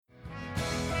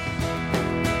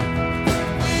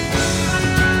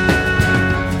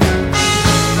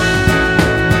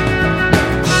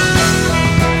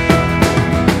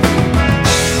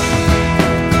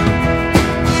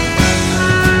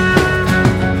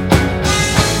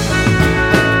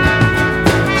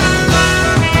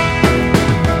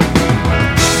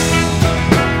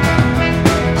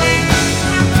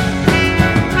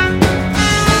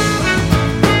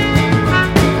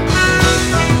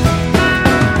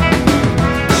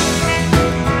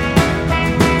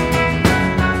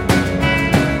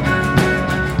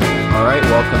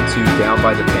to Down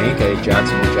by the Bank, a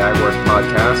Jacksonville Jaguars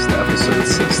podcast, episode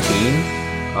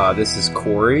 16. This is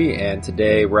Corey, and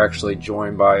today we're actually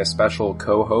joined by a special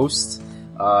co-host,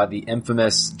 the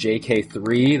infamous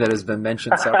JK3 that has been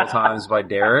mentioned several times by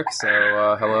Derek. So,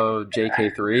 hello,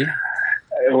 JK3. Hey,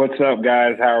 what's up,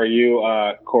 guys? How are you?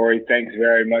 Corey, thanks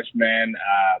very much, man.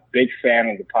 Big fan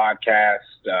of the podcast.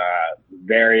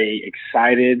 Very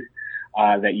excited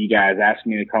that you guys asked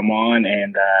me to come on,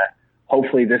 and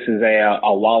hopefully this is a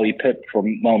Wally Pipp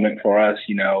moment for us.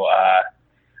 You know,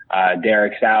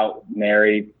 Derek's out,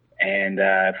 married, and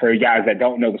for you guys that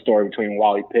don't know the story between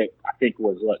Wally Pipp, I think it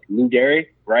was Lou Gehrig,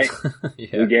 right?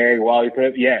 Yeah. Lou Gehrig, Wally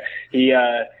Pipp. Yeah, he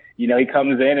he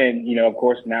comes in, and of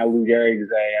course now Lou Gehrig is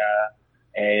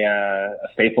a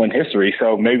staple in history.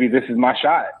 So maybe this is my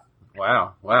shot.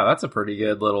 Wow, that's a pretty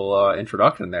good little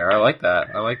introduction there. I like that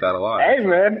a lot. Hey,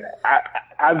 man,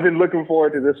 I've been looking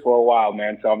forward to this for a while,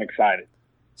 man, so I'm excited.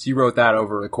 So you wrote that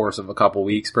over the course of a couple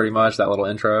weeks, pretty much, that little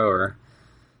intro, or?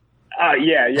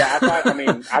 Yeah.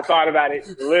 I thought about it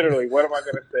literally. What am I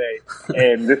going to say?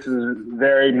 And this is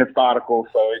very methodical,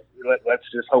 so let's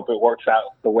just hope it works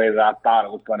out the way that I thought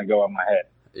it was going to go in my head.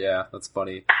 Yeah, that's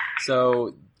funny.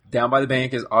 So, Down by the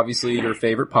Bank is obviously your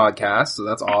favorite podcast, so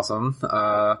that's awesome.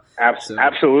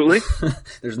 Absolutely.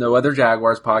 There's no other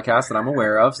Jaguars podcast that I'm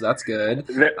aware of, so that's good.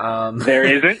 There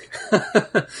isn't.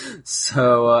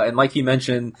 So, and like he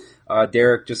mentioned,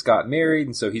 Derek just got married,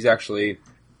 and so he's actually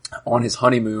on his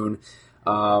honeymoon.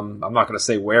 I'm not going to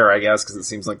say where, I guess, because it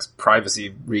seems like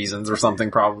privacy reasons or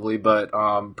something probably, but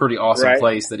pretty awesome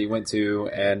place that he went to,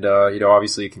 and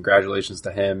obviously congratulations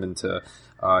to him and to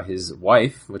his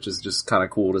wife, which is just kind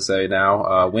of cool to say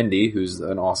now, Wendy, who's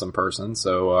an awesome person.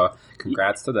 So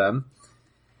congrats to them.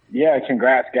 Yeah,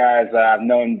 congrats, guys. I've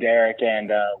known Derek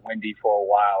and Wendy for a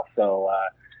while, so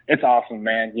it's awesome,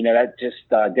 man. That just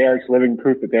Derek's living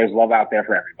proof that there's love out there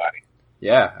for everybody.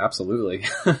 Yeah, absolutely.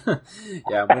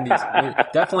 Yeah, Wendy's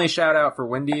definitely shout out for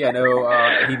Wendy. I know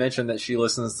he mentioned that she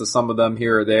listens to some of them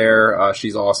here or there.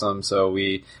 She's awesome, so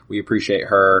we appreciate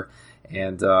her.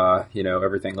 And,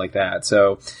 everything like that.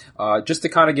 So, just to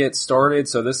kind of get started.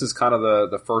 So this is kind of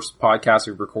the first podcast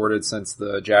we've recorded since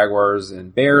the Jaguars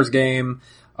and Bears game.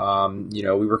 We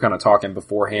were kind of talking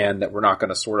beforehand that we're not going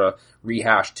to sort of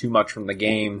rehash too much from the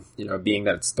game, being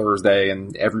that it's Thursday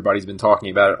and everybody's been talking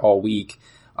about it all week.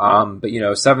 But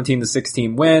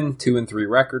 17-16 win, 2-3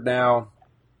 record now.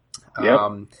 Yep.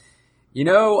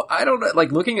 I don't know,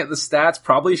 like looking at the stats,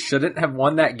 probably shouldn't have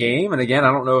won that game. And again,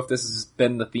 I don't know if this has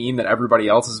been the theme that everybody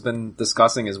else has been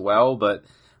discussing as well, but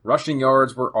rushing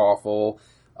yards were awful,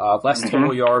 less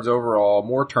total yards overall,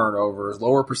 more turnovers,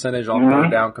 lower percentage on third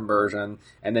down conversion.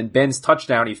 And then Ben's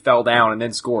touchdown, he fell down and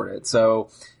then scored it. So,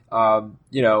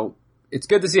 it's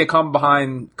good to see it come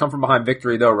from behind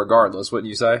victory though, regardless, wouldn't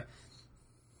you say?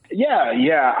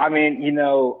 Yeah. I mean,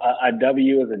 a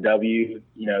W is a W,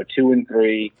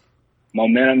 2-3.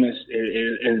 Momentum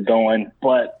is going,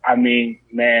 but I mean,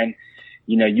 man,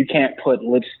 you can't put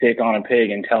lipstick on a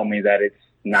pig and tell me that it's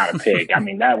not a pig. I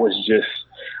mean, that was just,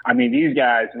 these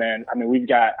guys, man, we've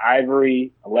got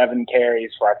Ivory, 11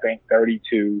 carries for, I think,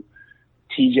 32,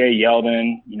 TJ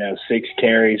Yeldon, 6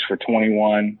 carries for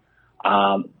 21,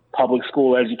 public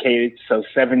school educated, so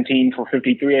 17 for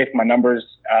 53, if my numbers,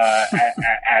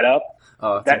 add up.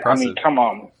 Oh, that's impressive. Come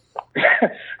on.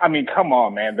 Come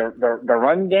on, man. The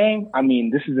run game,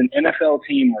 this is an NFL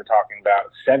team we're talking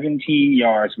about. 17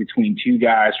 yards between two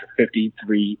guys for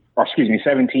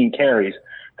 17 carries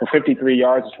for 53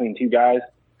 yards between two guys.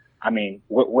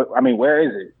 Where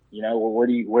is it?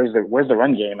 Where's the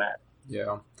run game at?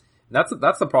 Yeah. That's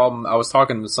the problem. I was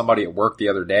talking with somebody at work the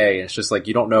other day, and it's just like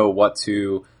you don't know what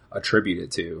to attribute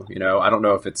it to. I don't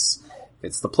know if it's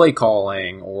the play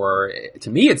calling, or to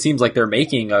me it seems like they're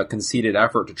making a conceited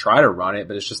effort to try to run it,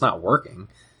 but it's just not working.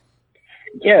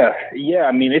 Yeah.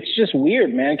 It's just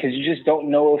weird, man, because you just don't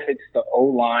know if it's the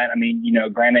O-line.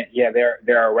 Granted, yeah,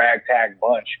 they're a ragtag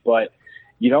bunch, but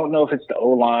you don't know if it's the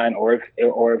O-line or if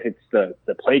it's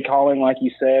the play calling, like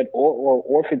you said,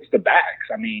 or if it's the backs.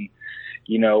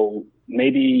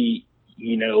 Maybe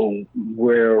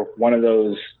we're one of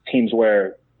those teams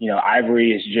where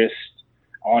Ivory is just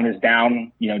on his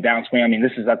downswing.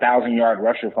 This is a 1,000-yard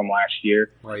rusher from last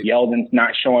year. Right. Yeldon's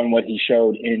not showing what he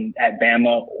showed at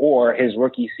Bama or his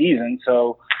rookie season.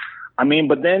 So,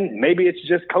 but then maybe it's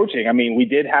just coaching. We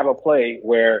did have a play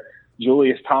where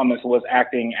Julius Thomas was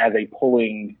acting as a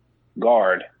pulling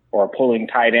guard or a pulling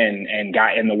tight end and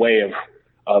got in the way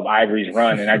of Ivory's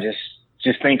run. And I just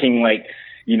thinking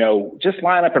just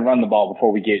line up and run the ball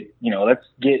before we get, let's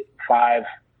get five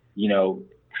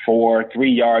 4,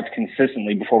 3 yards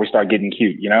consistently before we start getting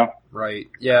cute, you know? Right.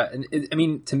 Yeah. And I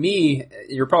mean, to me,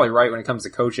 you're probably right when it comes to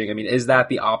coaching. I mean, is that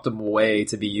the optimal way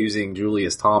to be using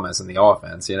Julius Thomas in the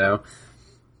offense, you know?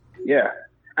 Yeah.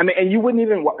 I mean, and you wouldn't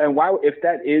even, and why, if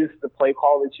that is the play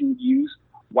call that you would use,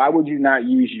 why would you not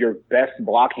use your best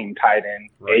blocking tight end,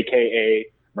 right, AKA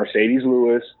Mercedes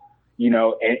Lewis, you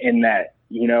know, in that,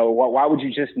 you know, why would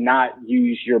you just not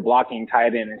use your blocking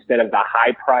tight end instead of the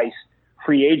high price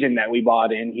free agent that we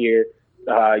bought in here,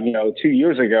 you know, 2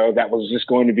 years ago that was just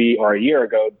going to be, or a year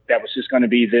ago, that was just going to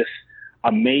be this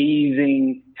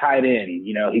amazing tight end.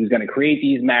 You know, he was going to create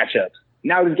these matchups.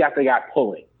 Now he's got the guy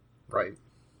pulling. Right.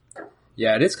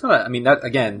 Yeah, it is kind of, I mean, that,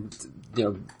 again, you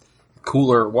know,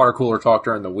 water cooler talk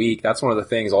during the week. That's one of the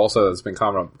things also that's been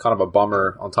kind of a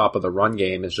bummer on top of the run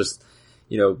game is just,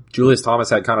 you know, Julius Thomas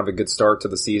had kind of a good start to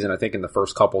the season, I think, in the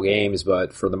first couple games,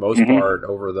 but for the most part,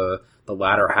 over the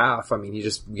latter half, I mean,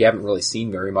 we haven't really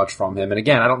seen very much from him. And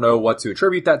again, I don't know what to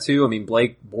attribute that to. I mean,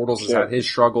 Blake Bortles has had his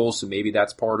struggles, so maybe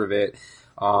that's part of it.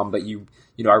 But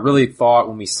you know, I really thought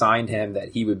when we signed him that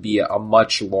he would be a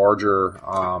much larger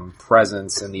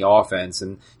presence in the offense.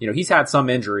 And, you know, he's had some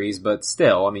injuries, but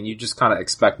still, I mean, you just kind of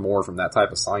expect more from that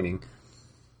type of signing.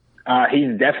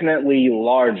 He's definitely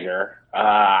larger.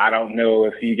 I don't know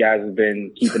if you guys have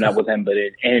been keeping up with him, but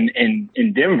in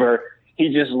Denver,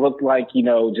 he just looked like, you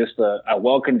know, just a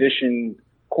well-conditioned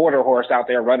quarter horse out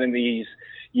there running these,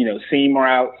 you know, seam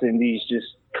routes and these just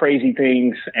crazy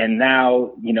things. And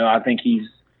now, you know, I think he's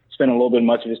spent a little bit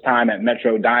much of his time at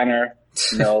Metro Diner,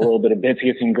 you know, a little bit of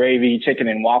biscuits and gravy, chicken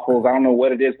and waffles. I don't know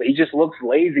what it is, but he just looks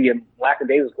lazy and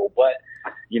lackadaisical. But,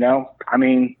 you know, I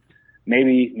mean,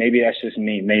 maybe that's just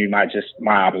me. Maybe my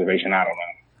observation. I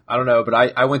don't know, but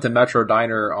I went to Metro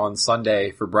Diner on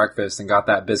Sunday for breakfast and got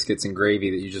that biscuits and gravy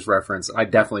that you just referenced. I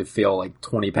definitely feel like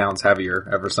 20 pounds heavier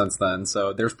ever since then.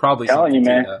 So there's probably telling you,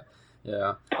 man.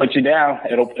 Yeah. Put you down.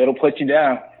 It'll put you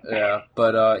down. Yeah.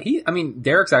 But, I mean,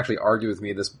 Derek's actually argued with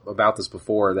me about this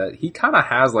before, that he kind of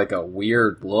has like a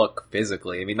weird look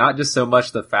physically. I mean, not just so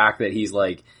much the fact that he's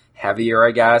like heavier,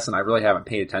 I guess, and I really haven't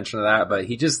paid attention to that, but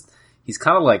he's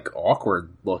kind of like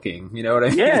awkward looking. You know what I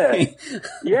mean? Yeah.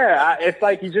 Yeah. It's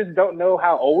like you just don't know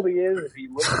how old he is. If he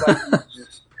looks like he's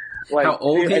just like, how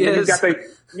old he is.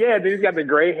 Then he's got the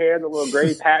gray hair, the little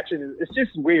gray patches. It's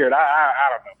just weird. I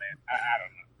don't know, man. I don't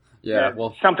know. Yeah,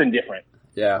 well, something different.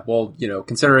 Yeah, well, you know,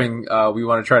 considering we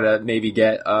want to try to maybe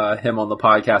get him on the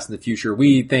podcast in the future,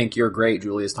 we think you're great,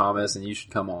 Julius Thomas, and you should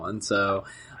come on. So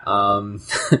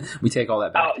we take all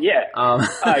that back. Oh,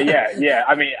 yeah. Yeah.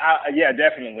 I mean, yeah,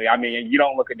 definitely. I mean, you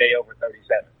don't look a day over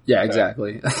 37. Yeah,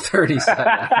 exactly. 37.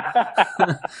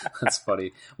 That's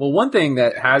funny. Well, one thing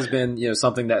that has been, you know,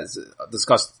 something that's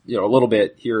discussed, you know, a little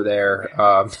bit here or there,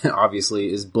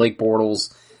 obviously, is Blake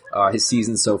Bortles, his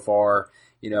season so far.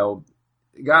 You know,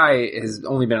 the guy has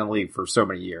only been in the league for so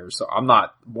many years, so I'm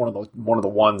not one of the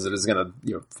ones that is going to,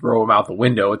 you know, throw him out the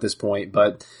window at this point.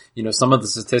 But, you know, some of the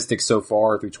statistics so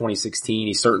far through 2016,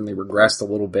 he certainly regressed a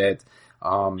little bit.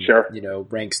 Sure. You know,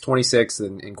 ranks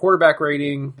 26th in quarterback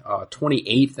rating,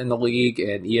 28th in the league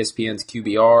in ESPN's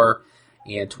QBR,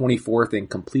 and 24th in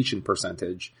completion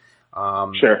percentage.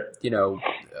 Sure. You know,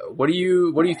 what do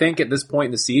you think at this point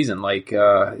in the season? Like,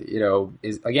 you know,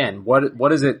 what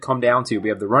does it come down to? We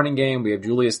have the running game, we have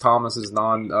Julius Thomas's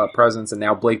non-presence, and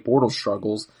now Blake Bortles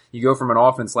struggles. You go from an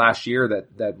offense last year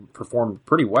that performed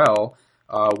pretty well.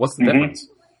 What's the difference?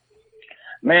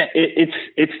 Man,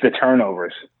 it's the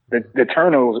turnovers. The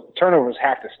turnovers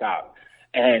have to stop.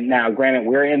 And now, granted,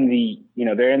 they're in the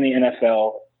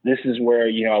NFL. This is where,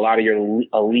 you know, a lot of your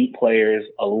elite players,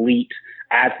 elite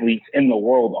athletes in the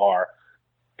world are.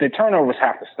 The turnovers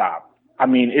have to stop. I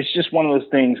mean, it's just one of those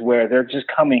things where they're just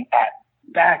coming at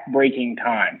back-breaking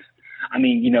times. I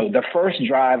mean, you know, the first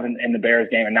drive in the Bears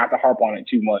game, and not to harp on it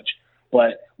too much,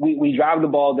 but we drive the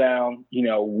ball down, you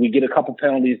know, we get a couple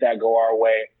penalties that go our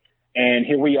way, and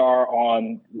here we are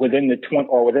within the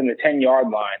 10-yard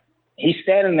line. He's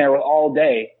standing there all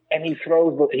day, and he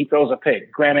throws a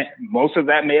pick. Granted, most of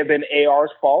that may have been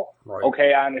AR's fault. Right.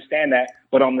 Okay, I understand that.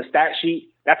 But on the stat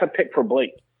sheet, that's a pick for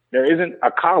Blake. There isn't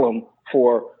a column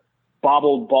for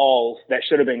bobbled balls that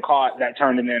should have been caught that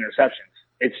turned into interceptions.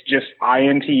 It's just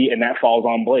INT, and that falls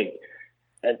on Blake.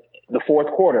 At the fourth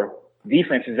quarter,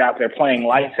 defense is out there playing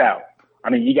lights out.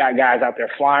 I mean, you got guys out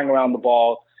there flying around the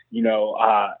ball, you know,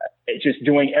 just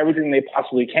doing everything they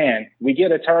possibly can. We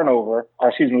get a turnover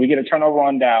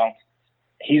on downs.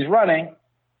 He's running,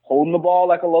 holding the ball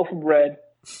like a loaf of bread.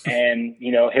 And,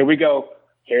 you know, here we go.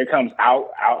 Here it comes. Out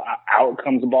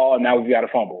comes the ball, and now we've got a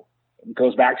fumble. It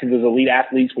goes back to those elite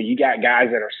athletes where you got guys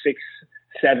that are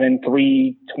 6'7",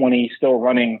 320, still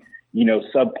running,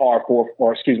 subpar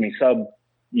sub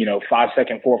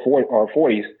 5-second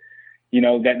 4.40s,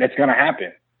 that's going to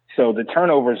happen. So the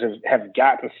turnovers have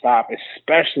got to stop,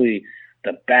 especially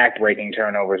the back-breaking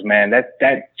turnovers, man.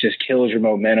 That just kills your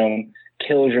momentum,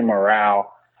 kills your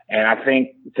morale. And I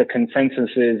think the consensus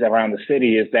is around the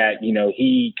city is that,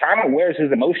 he kind of wears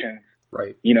his emotions,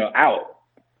 right, out.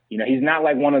 He's not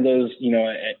like one of those,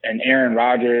 an Aaron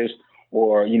Rodgers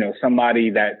or,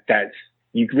 somebody that's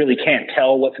you really can't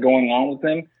tell what's going on with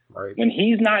him. Right. When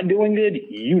he's not doing good,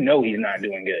 he's not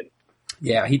doing good.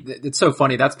 Yeah, it's so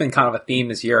funny. That's been kind of a theme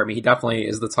this year. I mean, he definitely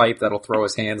is the type that'll throw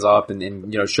his hands up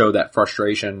and show that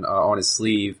frustration on his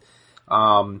sleeve.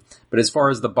 But as far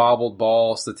as the bobbled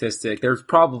ball statistic, there's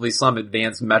probably some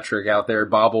advanced metric out there,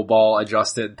 bobble ball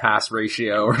adjusted pass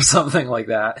ratio or something like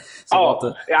that.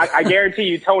 So I guarantee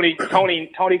you, Tony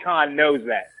Khan knows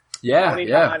that. Yeah, Tony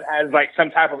Khan has like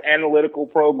some type of analytical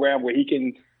program where he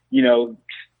can,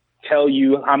 tell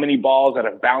you how many balls that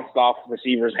have bounced off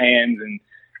receivers' hands and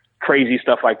crazy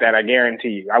stuff like that. I guarantee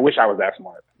you. I wish I was that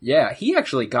smart. Yeah, he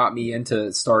actually got me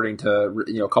into starting to,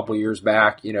 a couple of years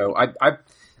back. I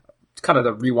kind of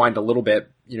to rewind a little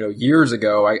bit. Years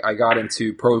ago, I got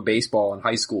into pro baseball in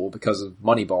high school because of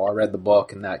Moneyball. I read the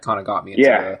book, and that kind of got me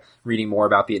into reading more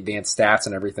about the advanced stats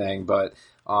and everything. But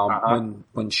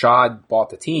when Shad bought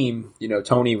the team,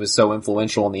 Tony was so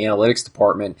influential in the analytics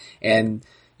department. And,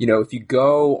 if you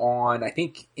go on, I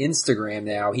think Instagram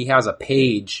now, he has a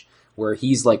page where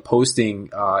he's like posting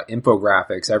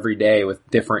infographics every day with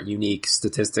different unique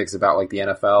statistics about like the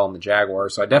NFL and the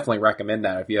Jaguars. So I definitely recommend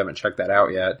that if you haven't checked that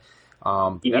out yet.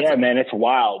 Man, it's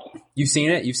wild. You've seen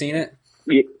it?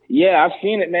 Yeah, I've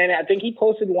seen it, man. I think he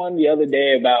posted one the other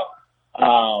day about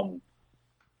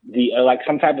like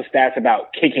some type of stats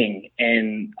about kicking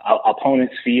in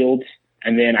opponents' fields,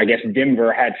 and then I guess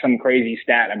Denver had some crazy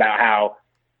stat about how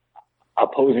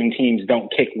opposing teams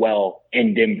don't kick well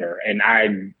in Denver. And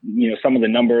some of the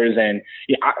numbers, and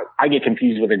I get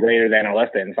confused with a greater than or less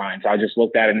than sign. So I just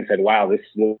looked at it and said, wow, this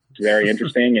looks very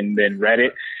interesting, and then read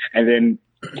it, and then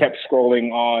kept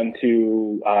scrolling on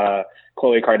to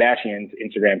Khloe Kardashian's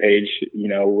Instagram page,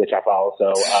 which I follow.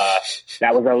 So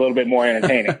that was a little bit more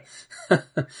entertaining.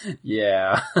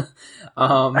 Yeah.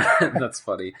 That's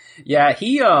funny. Yeah,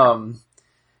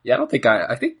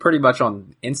 I think pretty much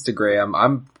on Instagram,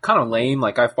 I'm kind of lame.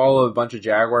 Like I follow a bunch of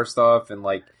Jaguar stuff and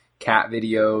like cat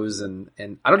videos and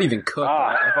I don't even cook.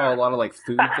 I follow a lot of like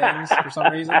food things for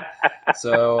some reason.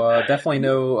 So, definitely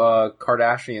no,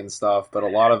 Kardashian stuff, but a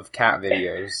lot of cat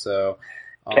videos. So,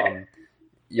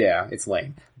 yeah, it's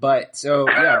lame. But so,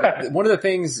 yeah, one of the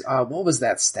things, what was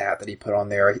that stat that he put on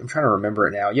there? I'm trying to remember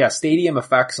it now. Yeah, stadium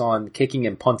effects on kicking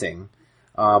and punting,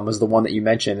 was the one that you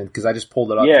mentioned because I just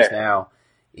pulled it up just now.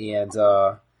 And,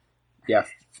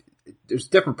 there's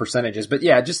different percentages, but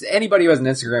yeah, just anybody who has an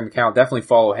Instagram account, definitely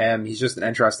follow him. He's just an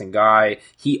interesting guy.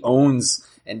 He owns,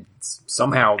 and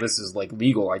somehow this is like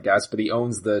legal, I guess, but he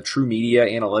owns the True Media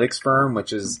analytics firm,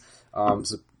 which is,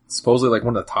 supposedly like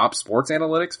one of the top sports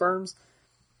analytics firms.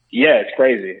 Yeah, it's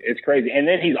crazy. It's crazy. And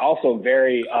then he's also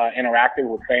very, interactive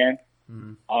with fans,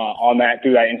 on that,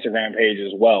 through that Instagram page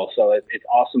as well. So it's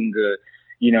awesome to,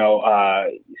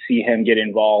 see him get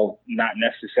involved, not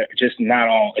necessarily, just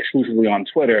not exclusively on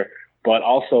Twitter, but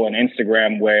also on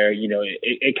Instagram where,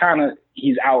 it kind of,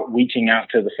 he's reaching out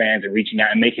to the fans and reaching out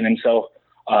and making himself,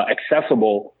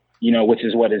 accessible, which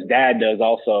is what his dad does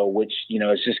also, which,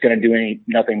 is just going to do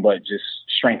nothing but just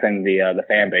strengthen the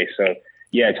fan base. So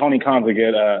yeah, Tony Khan's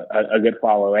a good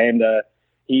follow, and,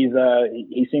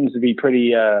 he seems to be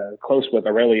pretty close with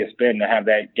Aurelius Ben to have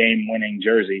that game-winning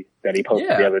jersey that he posted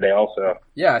the other day also.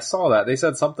 Yeah, I saw that. They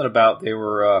said something about they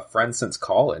were friends since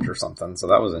college or something, so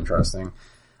that was interesting.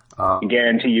 I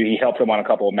guarantee you he helped him on a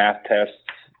couple of math tests,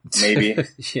 maybe.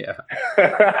 Yeah.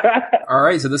 All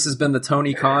right, so this has been the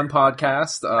Tony Khan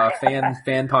podcast,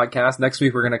 fan podcast. Next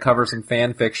week we're going to cover some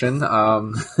fan fiction that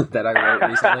I wrote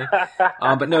recently.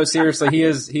 But no, seriously, he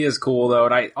is cool though,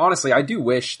 and I do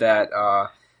wish that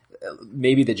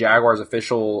maybe the Jaguars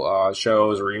official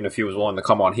shows, or even if he was willing to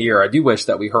come on here, I do wish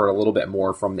that we heard a little bit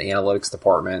more from the analytics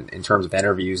department in terms of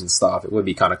interviews and stuff. It would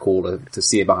be kind of cool to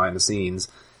see it behind the scenes.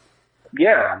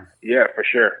 Yeah, for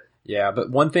sure. Yeah,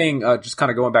 but one thing, just kind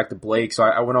of going back to Blake, so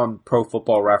I went on Pro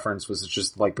Football Reference, was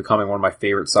just like becoming one of my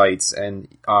favorite sites, and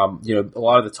a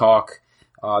lot of the talk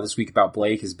this week about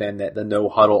Blake has been that the no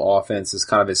huddle offense is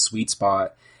kind of his sweet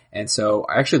spot. And so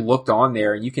I actually looked on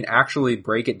there, and you can actually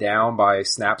break it down by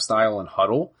snap style and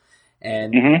huddle.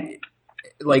 And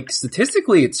like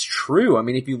statistically, it's true. I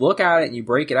mean, if you look at it and you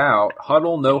break it out,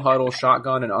 huddle, no huddle,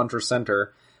 shotgun, and under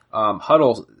center,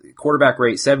 huddle quarterback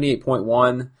rate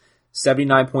 78.1,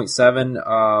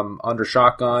 79.7 under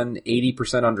shotgun,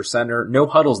 80% under center. No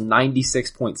huddles,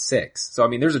 96.6. So, I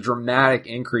mean, there's a dramatic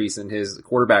increase in his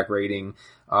quarterback rating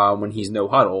when he's no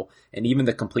huddle. And even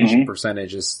the completion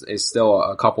percentage is still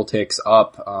a couple ticks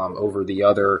up over the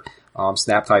other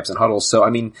snap types and huddles. So, I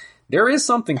mean, there is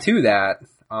something to that.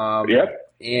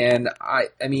 And I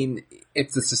mean,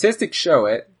 if the statistics show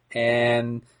it,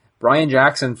 and Brian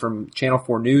Jackson from Channel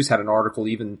 4 News had an article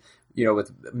even,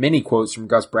 with many quotes from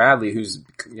Gus Bradley, who's,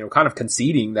 kind of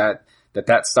conceding that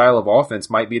style of offense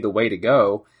might be the way to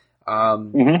go.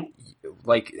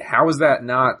 Like, how is that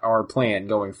not our plan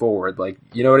going forward? Like,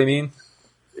 you know what I mean?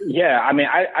 Yeah, I mean,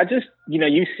 I just,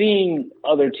 you've seen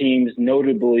other teams,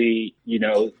 notably,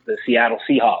 the Seattle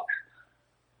Seahawks.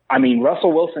 I mean,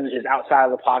 Russell Wilson is outside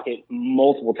of the pocket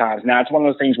multiple times. Now, it's one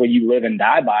of those things where you live and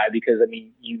die by because, I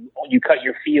mean, you cut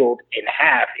your field in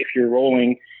half if you're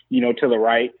rolling, to the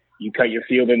right. You cut your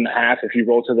field in half if you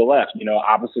roll to the left,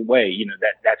 opposite way.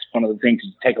 That's one of the things to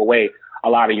take away a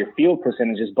lot of your field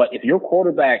percentages. But if your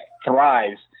quarterback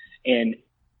thrives in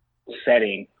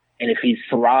setting, and if he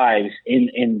thrives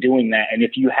in doing that, and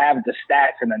if you have the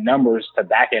stats and the numbers to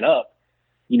back it up,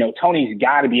 Tony's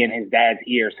got to be in his dad's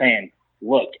ear saying,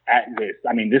 look at this.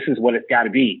 I mean, this is what it's got to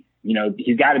be.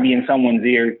 He's got to be in someone's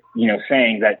ear,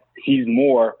 saying that he's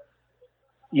more,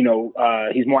 he's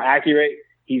more accurate.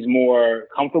 He's more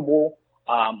comfortable.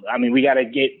 I mean, we got to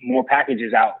get more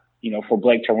packages out, for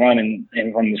Blake to run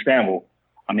and from the scramble.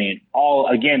 I mean,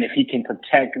 again, if he can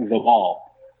protect the ball,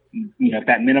 if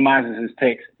that minimizes his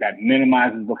picks, that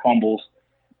minimizes the fumbles,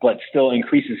 but still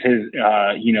increases his,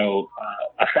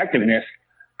 effectiveness,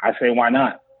 I say, why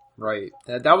not? Right.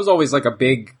 That was always like a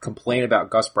big complaint about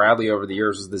Gus Bradley over the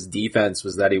years, was this defense,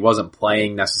 was that he wasn't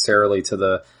playing necessarily to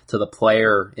the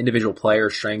individual player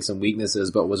strengths and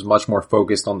weaknesses, but was much more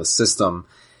focused on the system.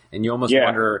 And you almost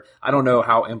wonder, I don't know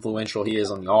how influential he is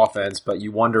on the offense, but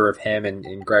you wonder if him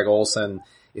and Greg Olsen,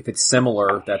 if it's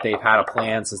similar, that they've had a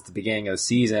plan since the beginning of the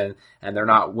season and they're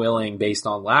not willing, based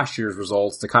on last year's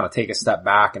results, to kind of take a step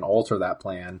back and alter that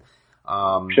plan.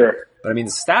 Sure. But I mean,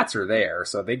 the stats are there,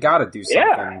 so they got to do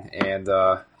something. Yeah. And,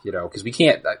 because we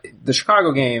can't, the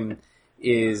Chicago game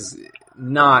is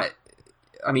not,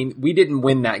 I mean, we didn't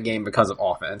win that game because of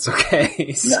offense,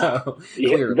 okay? So,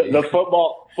 clearly. The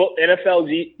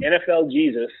NFL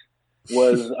Jesus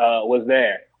was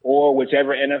there. Or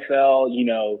whichever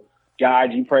NFL,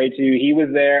 God you pray to, he was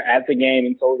there at the game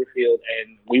in Soldier Field,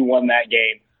 and we won that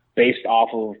game based off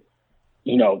of,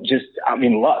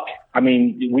 luck. I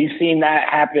mean, we've seen that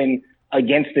happen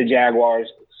against the Jaguars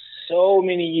so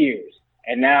many years,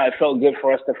 and now it felt good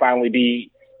for us to finally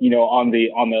be, on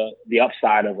the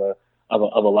upside of a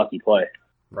lucky play.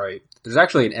 Right. There's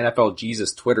actually an NFL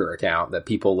Jesus Twitter account that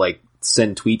people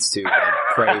send tweets to,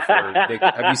 pray for.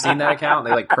 Have you seen that account?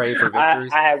 They pray for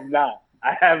victories.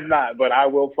 I have not, but I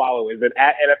will follow. Is it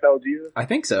at NFL Jesus? I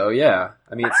think so, yeah.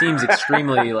 I mean, it seems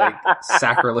extremely,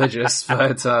 sacrilegious,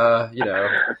 but,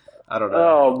 I don't know.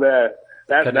 Oh, man.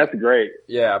 That's great.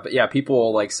 Yeah, but yeah,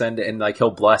 people send it and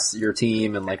he'll bless your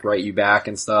team and write you back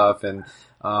and stuff. And,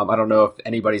 I don't know if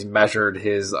anybody's measured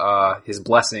his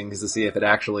blessings to see if it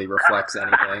actually reflects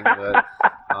anything, but,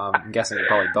 I'm guessing it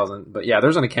probably doesn't. But yeah,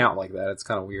 there's an account like that. It's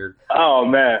kind of weird. Oh,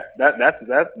 man. That's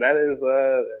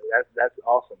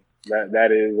awesome.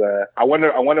 That is, I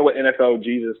wonder what NFL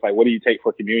Jesus, what do you take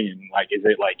for communion? Is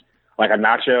it like a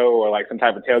nacho or some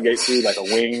type of tailgate food, like a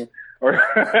wing? Or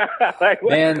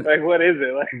what is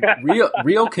it?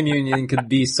 Real communion could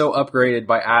be so upgraded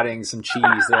by adding some cheese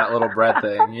to that little bread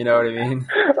thing. You know what I mean?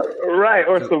 Right.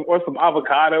 Or some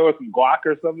avocado or some guac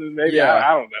or something maybe. Yeah.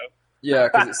 I don't know. Yeah,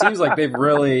 because it seems like they've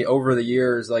really, over the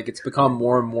years, it's become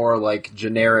more and more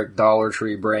generic Dollar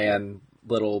Tree brand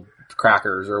little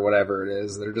crackers or whatever it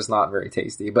is. They're just not very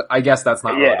tasty. But I guess that's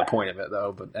not really the point of it,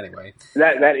 though. But anyway,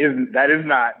 that is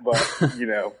not.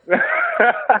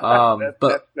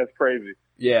 But that's crazy.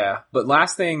 Yeah, but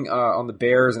last thing on the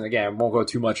Bears, and again, I won't go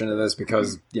too much into this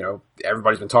because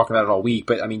everybody's been talking about it all week.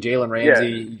 But I mean, Jalen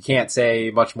Ramsey, you can't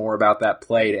say much more about that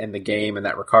play to end the game and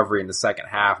that recovery in the second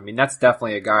half. I mean, that's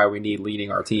definitely a guy we need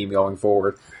leading our team going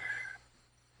forward.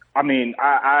 I mean,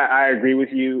 I agree with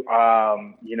you.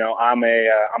 I'm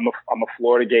a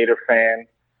Florida Gator fan,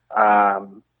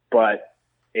 but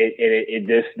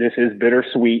this is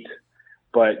bittersweet.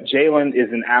 But Jalen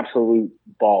is an absolute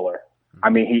baller. I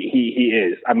mean, he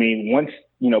is. I mean, once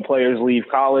players leave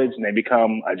college and they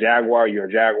become a Jaguar, you're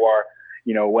a Jaguar,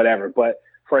 whatever. But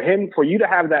for you to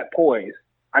have that poise,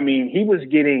 I mean, he was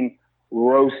getting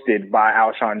roasted by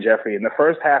Alshon Jeffrey in the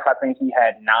first half. I think he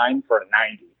had 9 for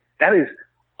 90. That is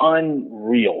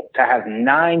unreal to have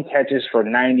 9 catches for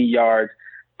 90 yards,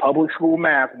 public school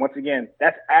math, once again,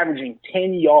 that's averaging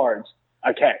 10 yards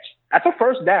a catch. That's a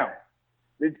first down.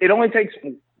 It only takes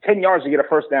 10 yards to get a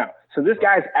first down. So this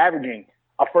guy's averaging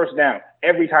a first down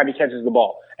every time he catches the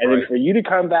ball. And then for you to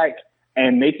come back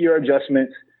and make your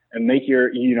adjustments and make your,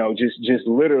 just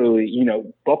literally,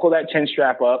 buckle that chin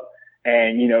strap up.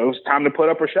 And, it was time to put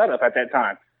up or shut up at that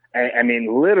time. And, I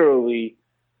mean, literally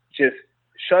just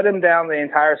shut him down the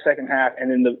entire second half. And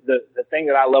then the thing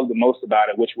that I love the most about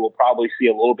it, which we'll probably see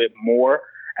a little bit more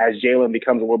as Jalen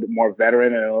becomes a little bit more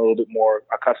veteran and a little bit more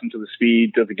accustomed to the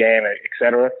speed of the game, et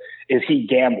cetera, is he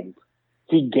gambled.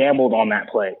 He gambled on that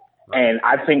play. And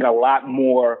I think a lot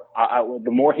more,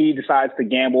 the more he decides to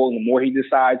gamble and the more he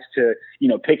decides to,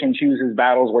 pick and choose his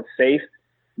battles, what's safe,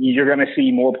 you're going to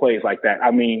see more plays like that.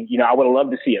 I mean, I would have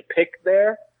loved to see a pick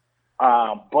there,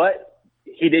 but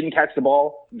he didn't catch the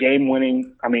ball. Game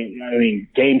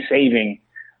saving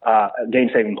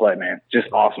play, man. Just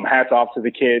awesome. Hats off to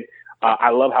the kid.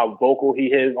 I love how vocal he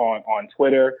is on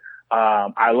Twitter.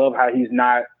 I love how he's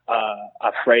not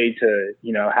afraid to,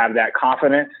 have that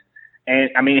confidence.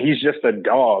 And I mean, he's just a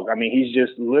dog. I mean, he's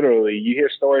just literally, you hear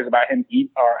stories about him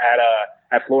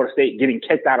at Florida State getting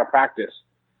kicked out of practice,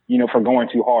 for going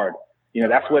too hard.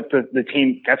 That's what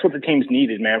the team's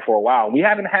needed, man, for a while. We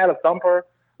haven't had a thumper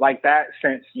like that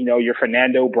since, your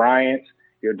Fernando Bryant's,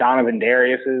 your Donovan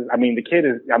Darius's. I mean, the kid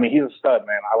he's a stud,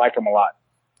 man. I like him a lot.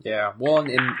 Yeah. Well,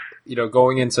 and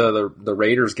going into the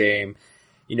Raiders game,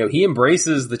 he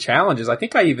embraces the challenges. I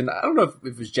don't know if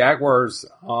it was Jaguars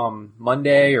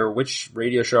Monday or which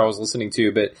radio show I was listening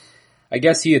to, but I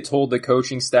guess he had told the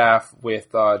coaching staff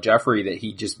with Jeffrey that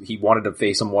he wanted to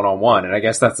face him one-on-one. And I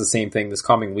guess that's the same thing this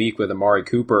coming week with Amari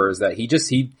Cooper, is that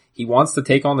he wants to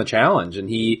take on the challenge. And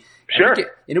sure. And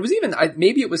it was even,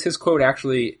 maybe it was his quote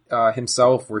actually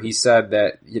himself, where he said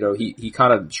that, he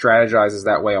kind of strategizes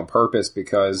that way on purpose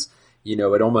because,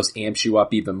 it almost amps you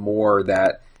up even more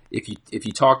that if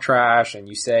you talk trash and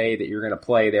you say that you're going to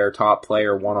play their top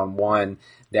player one-on-one,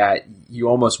 that you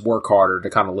almost work harder to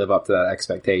kind of live up to that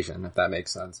expectation, if that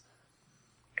makes sense.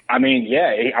 I mean,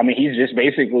 yeah. I mean, he's just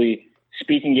basically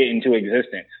speaking it into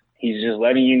existence. He's just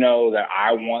letting you know that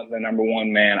I want the number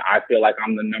one man. I feel like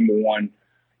I'm the number one,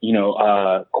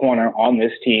 corner on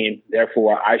this team.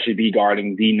 Therefore, I should be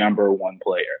guarding the number one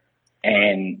player.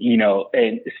 And,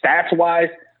 and stats wise,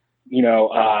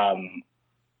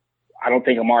 I don't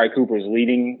think Amari Cooper is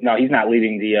leading. No, he's not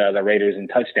leading the Raiders in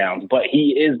touchdowns, but he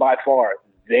is by far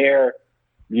their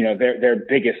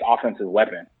biggest offensive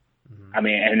weapon. Mm-hmm. I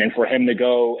mean, and then for him to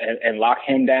go and lock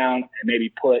him down and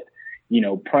maybe put,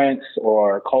 Prince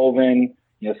or Colvin,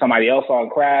 somebody else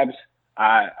on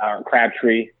or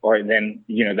Crabtree, or then,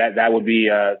 that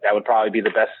would probably be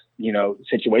the best,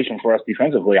 situation for us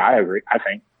defensively. I agree. I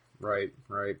think. Right.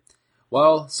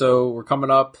 Well, so we're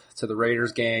coming up to the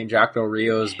Raiders game. Jack Del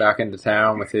Rio's back into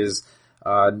town with his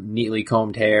neatly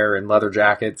combed hair and leather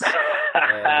jackets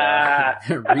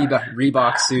and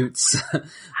Reebok suits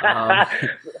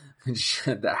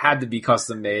that had to be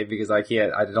custom made because I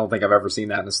don't think I've ever seen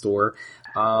that in a store.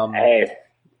 Hey.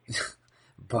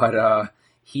 But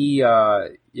he,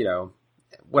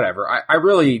 whatever. I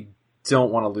really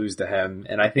don't want to lose to him.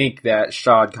 And I think that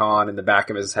Shad Khan in the back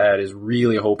of his head is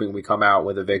really hoping we come out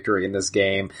with a victory in this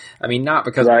game. I mean, not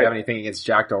because we have anything against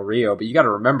Jack Del Rio, but you got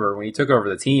to remember when he took over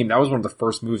the team, that was one of the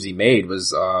first moves he made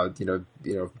was,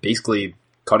 basically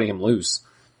cutting him loose.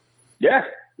 Yeah.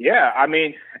 Yeah. I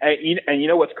mean,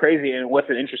 and what's crazy and what's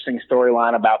an interesting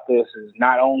storyline about this is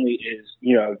not only is,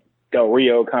 Del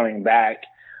Rio coming back,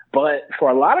 but for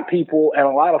a lot of people and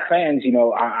a lot of fans,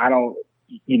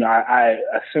 I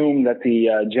assume that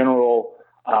the general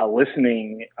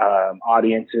listening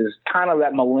audience is kind of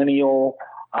that millennial.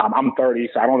 I'm 30,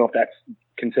 so I don't know if that's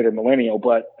considered millennial,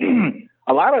 but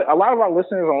a lot of our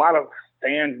listeners and a lot of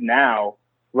fans now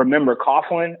remember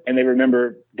Coughlin and they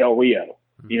remember Del Rio.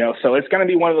 So it's going to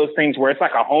be one of those things where it's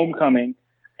like a homecoming,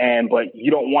 but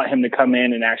you don't want him to come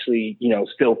in and actually,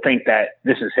 still think that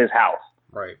this is his house.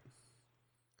 Right.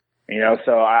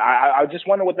 So I just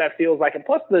wonder what that feels like. And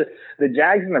plus the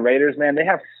Jags and the Raiders, man, they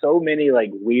have so many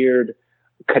like weird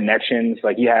connections.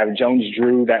 Like you have Jones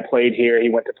Drew that played here. He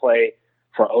went to play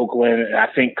for Oakland. And I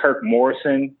think Kirk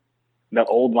Morrison, the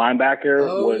old linebacker,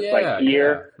 was like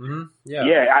here. Yeah.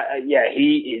 Mm-hmm. Yeah.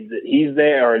 He's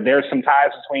there, or there's some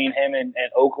ties between him and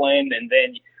Oakland, and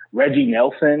then Reggie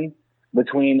Nelson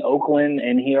between Oakland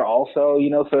and here also,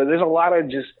 so there's a lot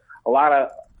of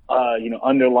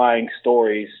underlying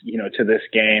stories, to this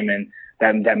game, and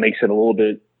that makes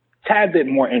it tad bit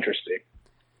more interesting.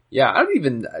 Yeah, I don't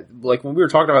even, like, when we were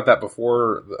talking about that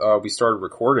before we started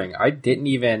recording, I didn't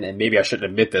even, and maybe I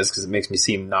shouldn't admit this because it makes me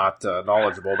seem not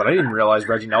knowledgeable, but I didn't realize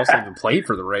Reggie Nelson even played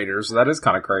for the Raiders, so that is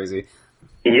kind of crazy.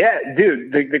 Yeah,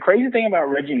 dude, the crazy thing about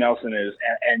Reggie Nelson is,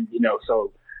 and you know,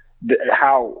 so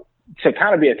how, to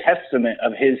kind of be a testament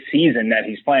of his season that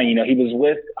he's playing, you know, he was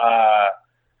with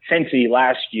Cincy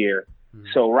last year.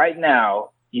 So right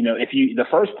now, you know, if you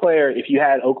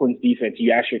had Oakland's defense,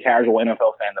 you ask your casual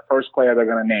NFL fan, the first player they're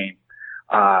going to name,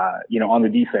 you know, on the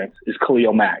defense is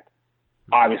Khalil Mack.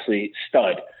 Obviously,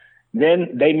 stud.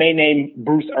 Then they may name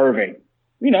Bruce Irvin,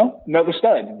 you know, another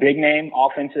stud, big name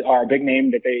offensive, or big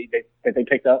name that they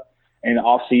picked up in the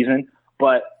off season.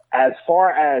 But as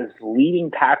far as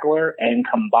leading tackler and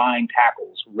combined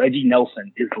tackles, Reggie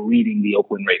Nelson is leading the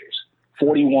Oakland Raiders.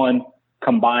 41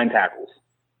 combined tackles.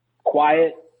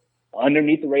 Quiet,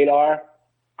 underneath the radar.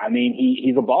 I mean,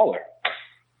 he's a baller.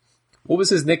 What was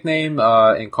his nickname?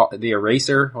 The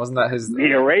Eraser? Wasn't that his?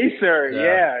 The Eraser.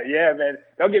 Yeah, man.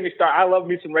 Don't get me started. I love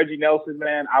me some Reggie Nelson,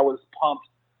 man. I was pumped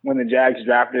when the Jags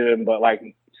drafted him, but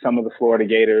like some of the Florida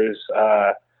Gators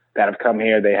that have come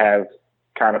here, they have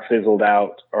kind of fizzled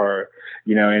out, or,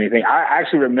 you know, anything. I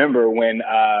actually remember when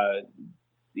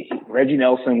Reggie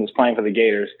Nelson was playing for the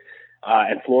Gators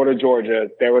in Florida, Georgia.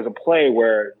 There was a play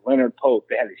where Leonard Pope,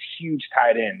 they had this huge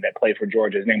tight end that played for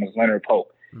Georgia. His name was Leonard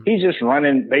Pope. He's just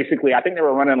running, basically, I think they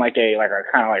were running like a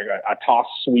kind of like a toss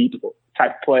sweep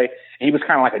type play. And he was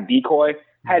kind of like a decoy.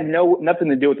 Had nothing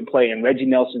to do with the play, and Reggie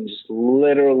Nelson just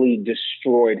literally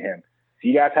destroyed him. If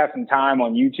you guys have some time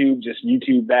on YouTube, just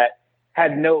YouTube that.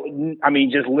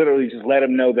 Just literally just let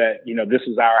him know that, you know, this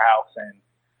is our house,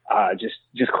 and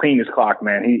just clean his clock,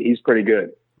 man. He's pretty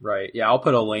good. Right. Yeah, I'll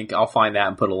put a link. I'll find that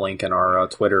and put a link in our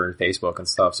Twitter and Facebook and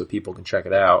stuff so people can check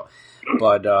it out.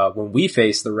 But when we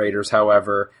face the Raiders,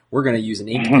 however, we're going to use an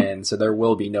ink pen, so there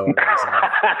will be no erasing.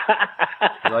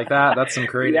 You like that? That's some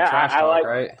creative trash talk,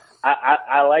 right?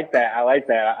 I like that. I like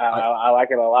that. I like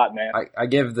it a lot, man. I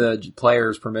give the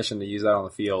players permission to use that on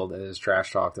the field as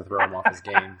trash talk to throw him off his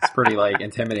game. It's pretty, like,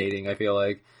 intimidating, I feel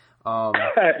like.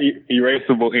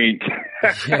 Erasable ink.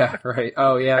 Yeah, right.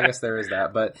 Oh, yeah, I guess there is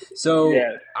that. But so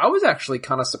I was actually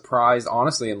kind of surprised,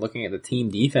 honestly, in looking at the team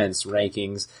defense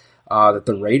rankings, that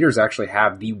the Raiders actually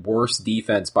have the worst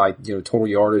defense by, you know, total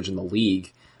yardage in the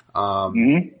league.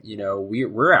 You know,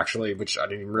 we're actually, which I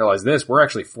didn't even realize this, we're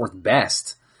actually fourth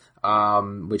best.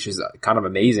 Which is kind of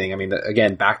amazing. I mean,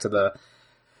 again, back to the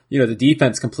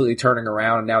defense completely turning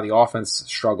around and now the offense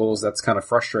struggles. That's kind of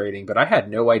frustrating, but I had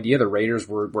no idea the Raiders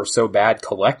were so bad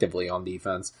collectively on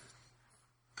defense.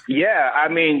 Yeah. I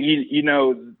mean, you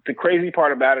know, the crazy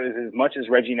part about it is as much as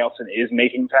Reggie Nelson is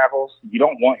making tackles, you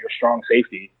don't want your strong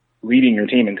safety leading your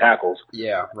team in tackles.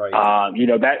 Yeah. Right. You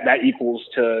know, that equals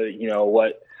to, you know,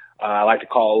 what I like to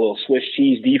call a little Swiss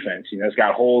cheese defense. You know, it's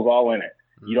got holes all in it.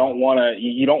 You don't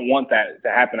want that to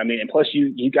happen. I mean, and plus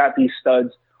you got these studs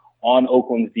on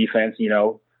Oakland's defense, you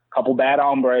know, a couple bad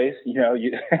hombres, you know,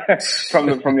 from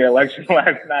the election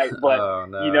last night, but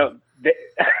you know,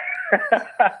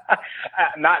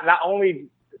 not only,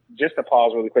 just to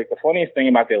pause really quick, the funniest thing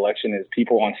about the election is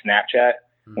people on Snapchat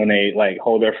when they like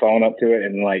hold their phone up to it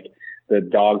and like the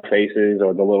dog faces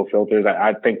or the little filters.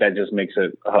 I think that just makes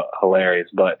it hilarious.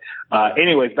 But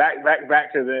anyways, back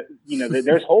to the, you know,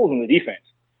 there's holes in the defense.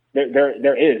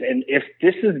 There is. And if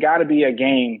this has got to be a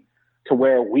game to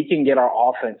where we can get our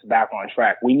offense back on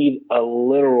track, we need a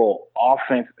literal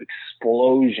offense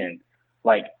explosion.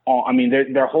 Like, I mean,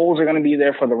 their holes are going to be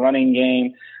there for the running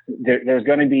game. There's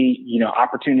going to be, you know,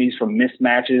 opportunities for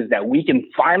mismatches that we can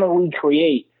finally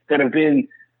create that have been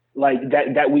like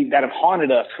that have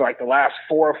haunted us for like the last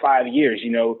 4 or 5 years.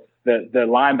 You know, the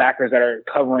linebackers that are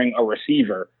covering a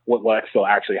receiver, well, that's still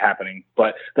actually happening,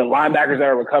 but the linebackers that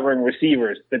are recovering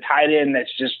receivers, the tight end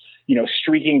that's just, you know,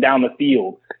 streaking down the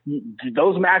field,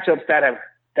 those matchups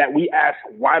that we ask,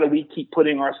 why do we keep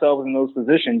putting ourselves in those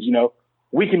positions? You know,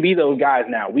 we can be those guys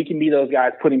now. We can be those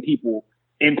guys putting people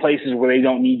in places where they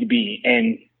don't need to be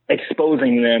and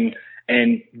exposing them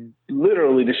and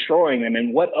literally destroying them.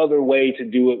 And what other way to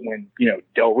do it when, you know,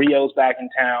 Del Rio's back in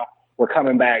town? We're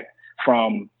coming back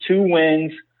from 2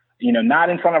 wins, you know, not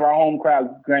in front of our home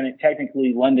crowd. Granted,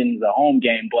 technically London's a home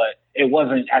game, but it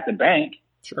wasn't at the bank.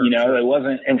 Sure, you know, sure. It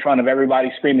wasn't in front of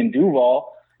everybody screaming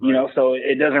Duval, you know, so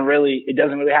it doesn't really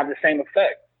have the same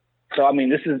effect. So, I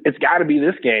mean, it's got to be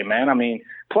this game, man. I mean,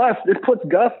 plus this puts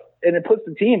Gus and it puts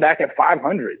the team back at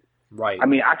 500. Right. I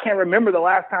mean, I can't remember the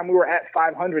last time we were at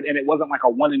 500 and it wasn't like a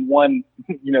 1-1,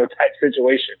 you know, type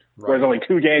situation where there's only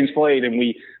 2 games played and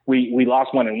we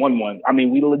lost 1 and won 1. I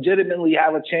mean, we legitimately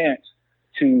have a chance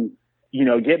to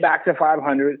get back to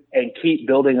 500 and keep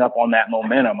building up on that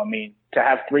momentum. I mean, to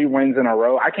have 3 wins in a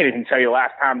row, I can't even tell you the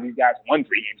last time these guys won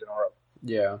 3 games in a row.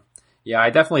 Yeah. Yeah,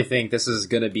 I definitely think this is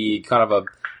going to be kind of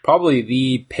probably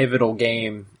the pivotal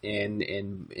game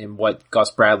in what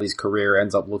Gus Bradley's career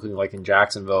ends up looking like in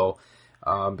Jacksonville.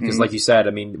 Because like you said,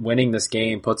 I mean, winning this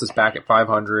game puts us back at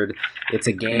 500. It's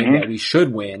a game that we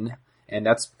should win. And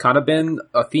that's kind of been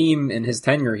a theme in his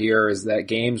tenure here, is that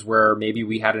games where maybe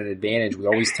we had an advantage, we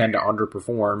always tend to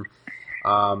underperform.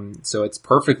 So it's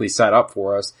perfectly set up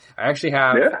for us. I actually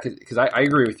have, because I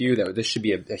agree with you that this should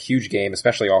be a huge game,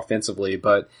 especially offensively,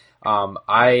 but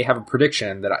I have a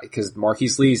prediction that because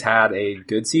Marquise Lee's had a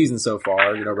good season so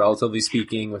far, relatively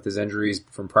speaking, with his injuries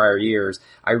from prior years.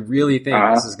 I really think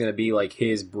this is going to be like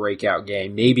his breakout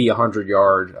game, maybe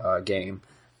 100-yard game.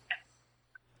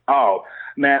 Oh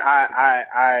man,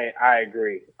 I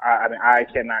agree. I mean, I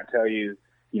cannot tell you,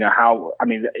 how. I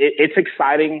mean, it's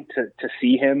exciting to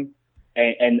see him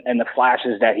and the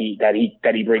flashes that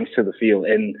he brings to the field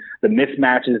and the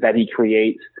mismatches that he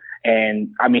creates.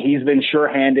 And I mean, he's been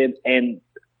sure-handed, and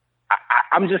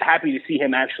I'm just happy to see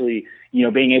him actually,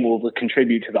 being able to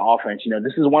contribute to the offense.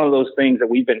 This is one of those things that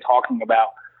we've been talking about,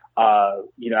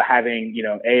 having,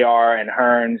 AR and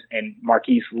Hearns and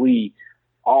Marquise Lee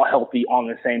all healthy on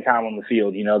the same time on the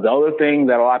field. The other thing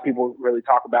that a lot of people really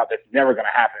talk about that's never going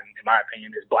to happen, in my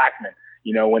opinion, is Blackmon.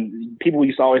 When people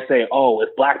used to always say, oh, if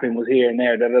Blackmon was here and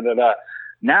there,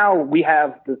 Now we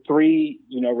have the 3,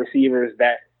 receivers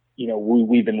that,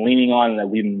 we've been leaning on and that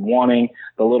we've been wanting.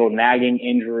 The little nagging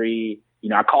injury.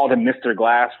 I called him Mr.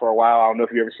 Glass for a while. I don't know if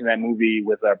you've ever seen that movie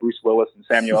with Bruce Willis and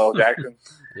Samuel L. Jackson.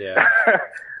 Yeah.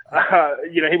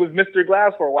 He was Mr.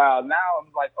 Glass for a while. Now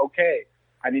I'm like, okay,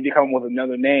 I need to come up with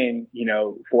another name,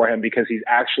 for him, because he's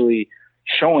actually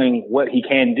showing what he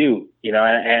can do, and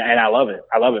I love it.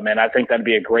 I love it, man. I think that'd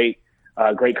be a great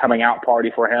coming out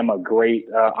party for him, a great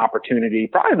opportunity,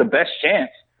 probably the best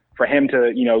chance for him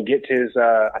to, get to his,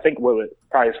 I think probably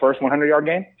his first 100-yard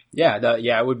game. Yeah,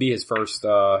 it would be his first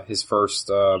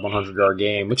 100-yard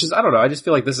game, which is, I don't know, I just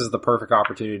feel like this is the perfect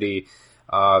opportunity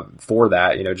for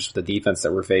that, just with the defense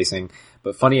that we're facing.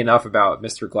 But funny enough about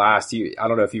Mr. Glass, I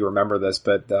don't know if you remember this,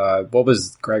 but what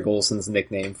was Greg Olson's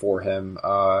nickname for him?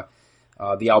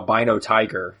 The albino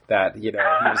tiger, that, he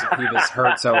was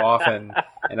hurt so often.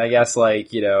 And I guess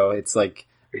it's like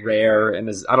rare,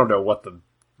 and I don't know what the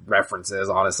reference is,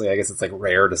 honestly. I guess it's like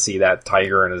rare to see that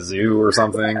tiger in a zoo or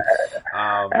something.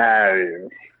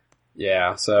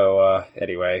 Yeah, so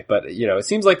anyway, but it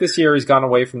seems like this year he's gone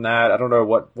away from that. I don't know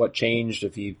what changed,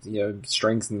 if he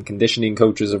strength and conditioning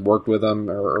coaches have worked with him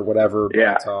or whatever.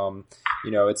 Yeah.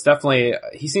 But it's definitely,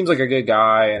 he seems like a good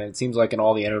guy, and it seems like in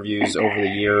all the interviews over the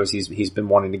years he's been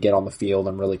wanting to get on the field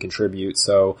and really contribute.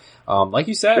 So like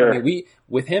you said, sure. I mean,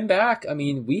 with him back, I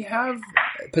mean, we have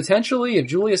potentially, if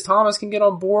Julius Thomas can get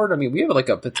on board, I mean, we have like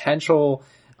a potential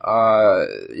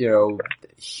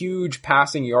huge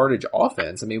passing yardage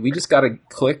offense. I mean, we just got to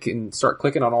click and start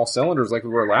clicking on all cylinders like we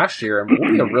were last year, and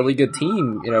we'll be a really good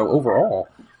team, overall.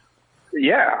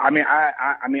 Yeah, I mean,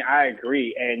 I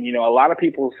agree. And, a lot of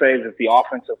people say that the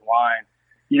offensive line,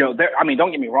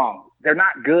 don't get me wrong, they're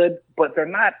not good, but they're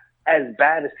not as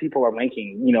bad as people are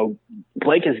making.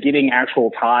 Blake is getting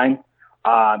actual time.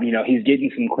 He's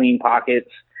getting some clean pockets.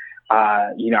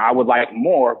 I would like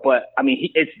more, but I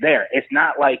mean, it's there. It's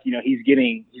not like, he's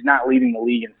not leading the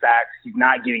league in sacks. He's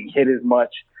not getting hit as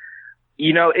much.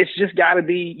 It's just got to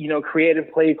be,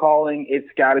 creative play calling. It's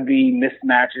got to be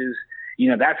mismatches.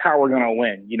 That's how we're going to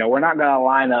win. We're not going to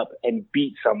line up and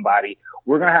beat somebody.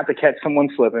 We're going to have to catch someone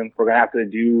slipping. We're going to have to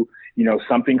do,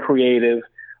 something creative,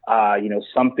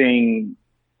 something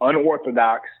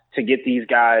unorthodox to get these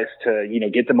guys to,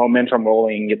 get the momentum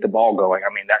rolling and get the ball going.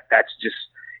 I mean, that's just,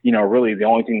 really the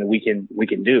only thing that we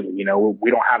can do.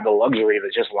 We don't have the luxury to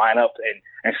just line up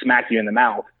and smack you in the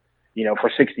mouth,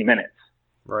 for 60 minutes.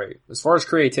 Right. As far as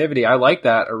creativity, I like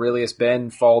that Aurelius Ben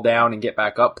fall down and get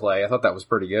back up play. I thought that was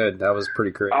pretty good. That was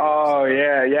pretty creative. Oh,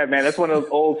 yeah, man. That's one of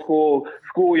those old school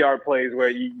schoolyard plays where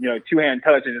you two-hand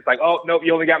touch and it's like, oh, nope,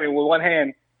 you only got me with one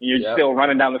hand. And you're still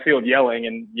running down the field yelling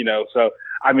and, so,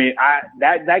 I mean,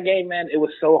 that game, man, it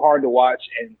was so hard to watch.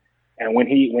 And when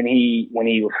he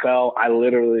fell, I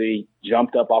literally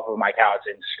jumped up off of my couch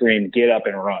and screamed, "Get up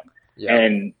and run!" Yeah.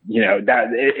 And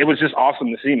it was just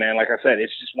awesome to see, man. Like I said,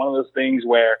 it's just one of those things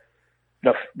where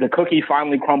the cookie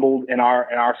finally crumbled in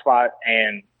our spot,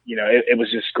 and it was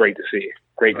just great to see.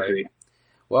 Great to see.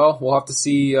 Well, we'll have to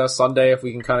see Sunday if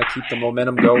we can kind of keep the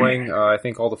momentum going. I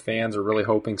think all the fans are really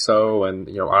hoping so, and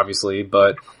obviously,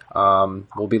 but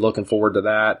we'll be looking forward to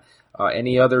that.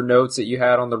 Any other notes that you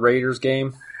had on the Raiders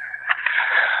game?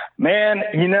 Man,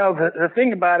 the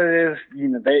thing about it is,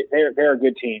 they're a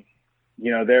good team.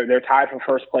 They're tied for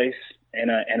first place in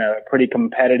a pretty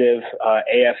competitive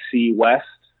AFC West.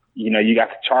 You got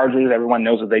the Chargers. Everyone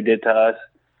knows what they did to us.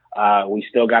 We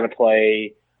still got to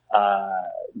play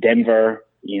Denver.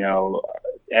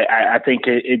 I think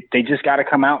they just got to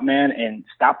come out, man, and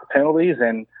stop the penalties.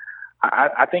 And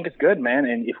I think it's good, man.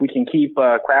 And if we can keep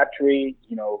Crabtree,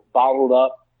 bottled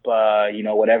up,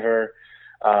 whatever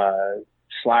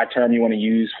slide term you want to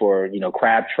use for,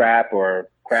 crab trap or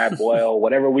crab boil,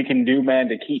 whatever we can do, man,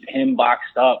 to keep him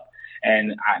boxed up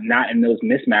and not in those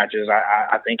mismatches.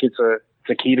 I think it's a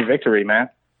key to victory, man.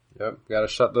 Yep. Got to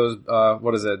shut those,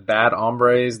 bad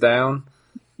hombres down?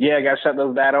 Yeah, got to shut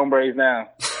those bad hombres down.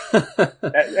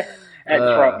 that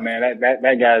Trump, man,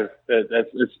 that guy's,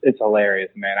 it's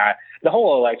hilarious, man. The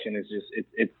whole election is just,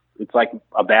 it's like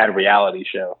a bad reality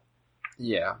show.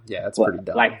 Yeah, it's pretty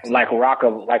dumb. Like Rock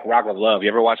of Love. You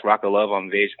ever watch Rock of Love on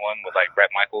VH1 with Bret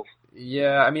Michaels?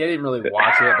 Yeah, I mean, I didn't really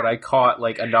watch it, but I caught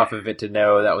enough of it to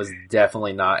know that was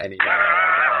definitely not anything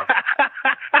I wanted to.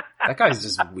 That guy's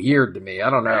just weird to me. I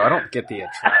don't know. I don't get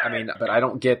but I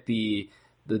don't get the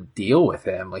deal with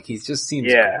him. Like, he just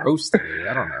seems gross to me.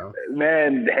 I don't know.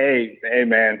 Man, hey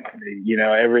man.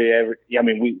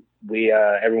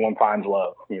 Everyone finds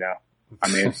love,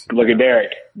 I mean, look at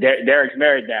Derek. Derek's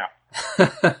married now.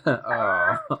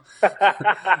 Oh,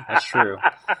 that's true.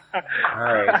 All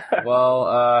right.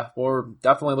 Well, we're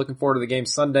definitely looking forward to the game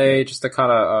Sunday. Just to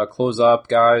kind of close up,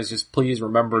 guys, just please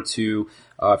remember to,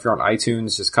 if you're on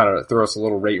iTunes, just kind of throw us a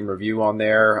little rate and review on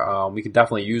there. We can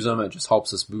definitely use them. It just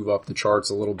helps us move up the charts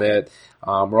a little bit.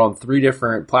 We're on 3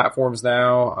 different platforms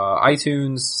now.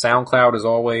 iTunes, SoundCloud as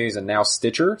always, and now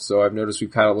Stitcher. So I've noticed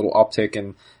we've had a little uptick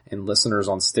in listeners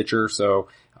on Stitcher. So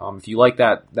if you like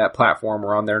that platform,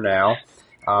 we're on there now.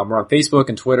 We're on Facebook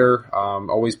and Twitter.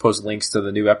 Always post links to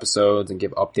the new episodes and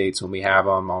give updates when we have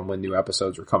them on when new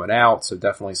episodes are coming out. So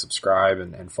definitely subscribe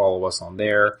and follow us on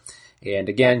there. And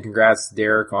again, congrats to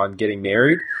Derek on getting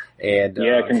married. And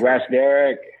congrats,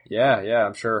 Derek. Yeah,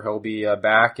 I'm sure he'll be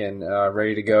back and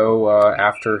ready to go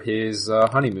after his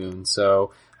honeymoon.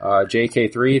 So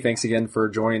JK3, thanks again for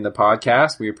joining the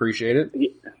podcast. We appreciate it.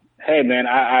 Hey man,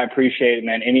 I appreciate it,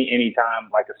 man. Any time,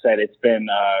 like I said, it's been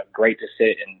great to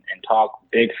sit and talk.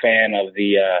 Big fan of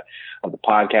the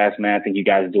podcast, man. I think you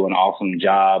guys do an awesome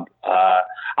job. I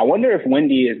wonder if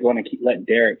Wendy is going to let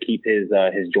Derek keep his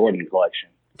Jordan collection.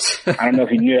 I don't know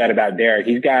if you knew that about Derek.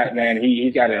 He's got an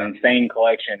insane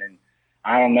collection, and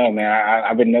I don't know, man.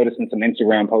 I've been noticing some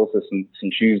Instagram posts of some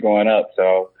shoes going up,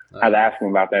 so I have to ask him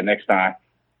about that next time.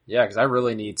 Yeah, because I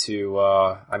really need to.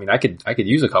 I could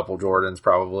use a couple Jordans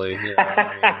probably, to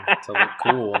look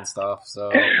cool and stuff. So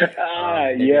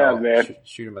man,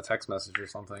 shoot him a text message or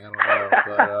something. I don't know,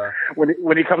 but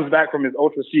when he comes back from his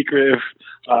ultra secretive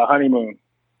honeymoon.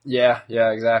 Yeah,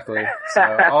 exactly. So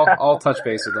I'll touch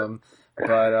base with him.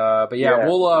 But yeah,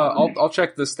 we'll I'll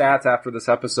check the stats after this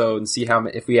episode and see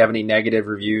if we have any negative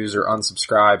reviews or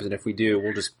unsubscribes, and if we do,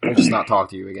 we'll just not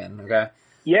talk to you again. Okay.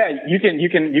 Yeah, you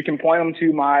can point them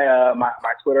to my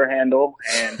Twitter handle,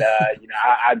 and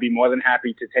I'd be more than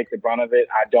happy to take the brunt of it.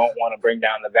 I don't want to bring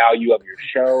down the value of your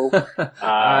show.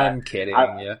 I'm kidding.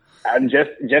 I'm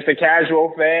just a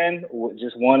casual fan,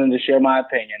 just wanting to share my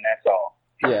opinion. That's all.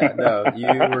 Yeah, no, you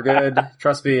were good.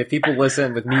 Trust me, if people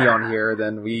listen with me on here,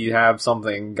 then we have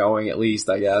something going at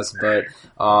least, I guess. But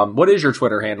what is your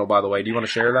Twitter handle, by the way? Do you want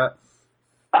to share that?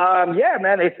 Yeah,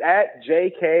 man, it's at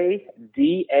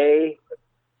JKDA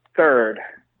Third.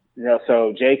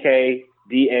 So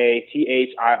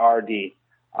JKDATHIRD.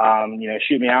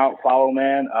 Shoot me out, follow,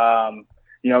 man.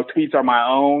 Tweets are my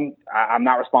own. I'm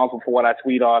not responsible for what I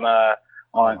tweet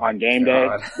on game day.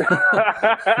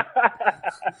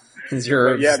 Is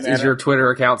your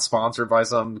Twitter account sponsored by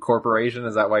some corporation?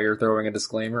 Is that why you're throwing a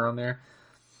disclaimer on there?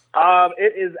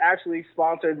 It is actually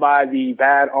sponsored by the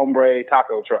Bad Hombre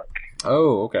Taco Truck.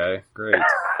 Oh, okay. Great.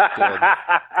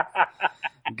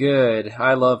 Good.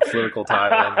 I love political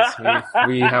tie-ins.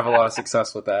 We have a lot of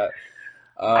success with that.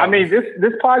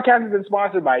 This podcast has been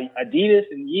sponsored by Adidas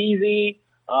and Yeezy.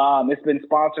 It's been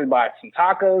sponsored by some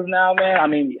tacos now, man. I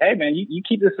mean, hey, man, you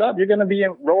keep this up, you're going to be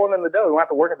rolling in the dough. You won't have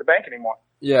to work at the bank anymore.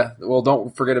 Yeah. Well,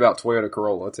 don't forget about Toyota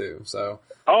Corolla, too. So.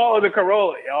 Oh, the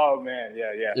Corolla. Oh, man.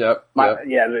 Yeah. Yep. I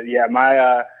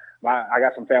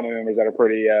got some family members that are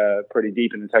pretty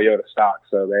deep in the Toyota stock,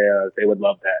 so they would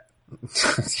love that.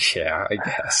 Yeah, I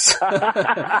guess.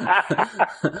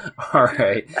 All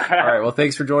right. Well,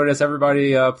 thanks for joining us,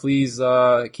 everybody. Please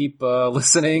keep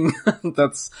listening.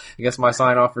 That's, I guess, my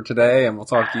sign off for today, and we'll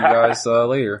talk to you guys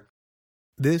later.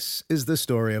 This is the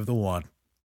story of the one.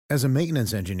 As a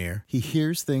maintenance engineer, he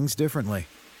hears things differently.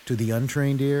 To the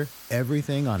untrained ear,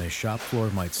 everything on his shop floor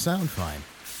might sound fine,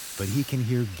 but he can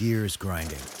hear gears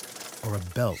grinding or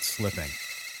a belt slipping.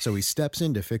 So he steps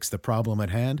in to fix the problem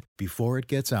at hand before it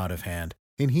gets out of hand.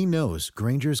 And he knows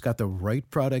Grainger's got the right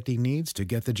product he needs to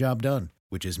get the job done,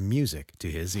 which is music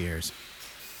to his ears.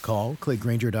 Call, click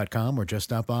Grainger.com, or just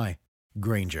stop by.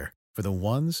 Grainger, for the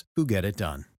ones who get it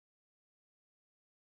done.